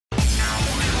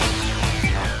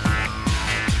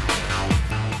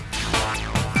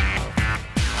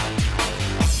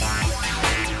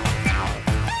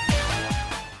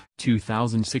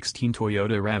2016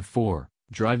 Toyota RAV4,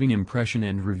 Driving Impression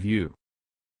and Review.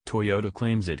 Toyota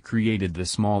claims it created the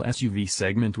small SUV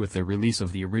segment with the release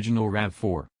of the original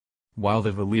RAV4. While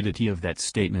the validity of that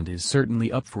statement is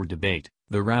certainly up for debate,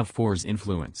 the RAV4's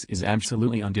influence is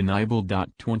absolutely undeniable.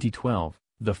 2012,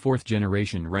 the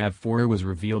fourth-generation RAV4 was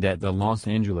revealed at the Los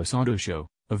Angeles Auto Show,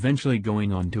 eventually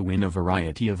going on to win a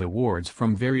variety of awards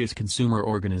from various consumer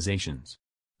organizations.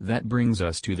 That brings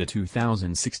us to the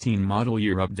 2016 model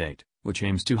year update, which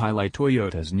aims to highlight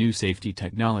Toyota's new safety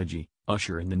technology,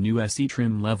 usher in the new SE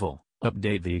trim level,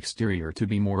 update the exterior to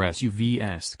be more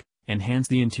SUV-esque, enhance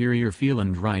the interior feel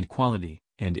and ride quality,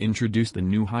 and introduce the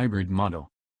new hybrid model.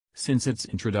 Since its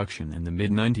introduction in the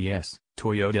mid-90s,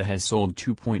 Toyota has sold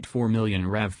 2.4 million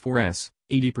RAV4s,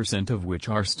 80% of which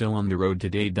are still on the road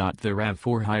today. The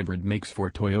RAV4 hybrid makes for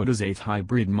Toyota's 8th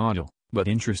hybrid model, but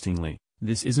interestingly,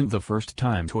 this isn't the first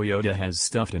time Toyota has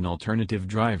stuffed an alternative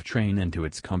drivetrain into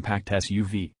its compact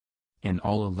SUV. An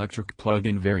all-electric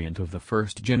plug-in variant of the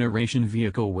first-generation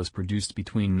vehicle was produced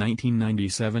between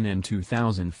 1997 and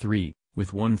 2003,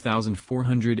 with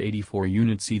 1,484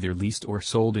 units either leased or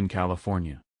sold in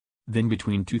California. Then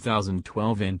between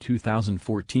 2012 and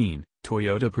 2014,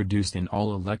 Toyota produced an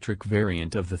all-electric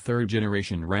variant of the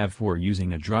third-generation RAV4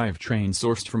 using a drivetrain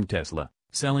sourced from Tesla,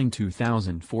 selling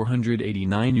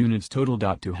 2,489 units total.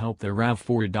 To help the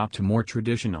RAV4 adopt a more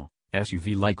traditional,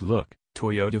 SUV-like look,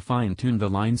 Toyota fine-tuned the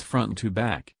lines front to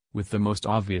back, with the most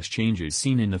obvious changes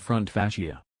seen in the front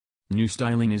fascia. New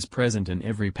styling is present in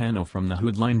every panel from the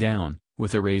hood line down,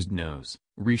 with a raised nose,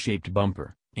 reshaped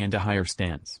bumper, and a higher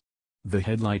stance. The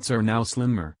headlights are now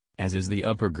slimmer, as is the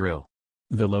upper grille.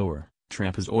 The lower,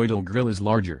 trapezoidal grille is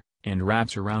larger, and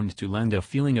wraps around to lend a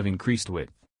feeling of increased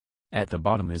width. At the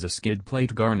bottom is a skid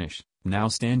plate garnish, now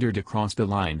standard across the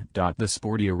line. The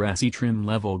sportier SE trim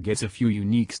level gets a few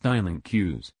unique styling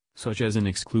cues, such as an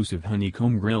exclusive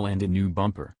honeycomb grille and a new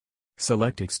bumper.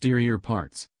 Select exterior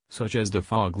parts, such as the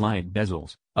fog light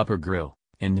bezels, upper grille,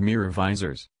 and mirror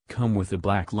visors, come with a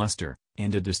black luster,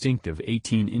 and a distinctive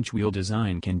 18-inch wheel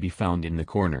design can be found in the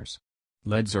corners.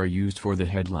 LEDs are used for the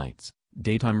headlights,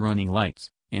 daytime running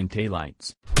lights, and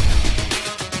taillights.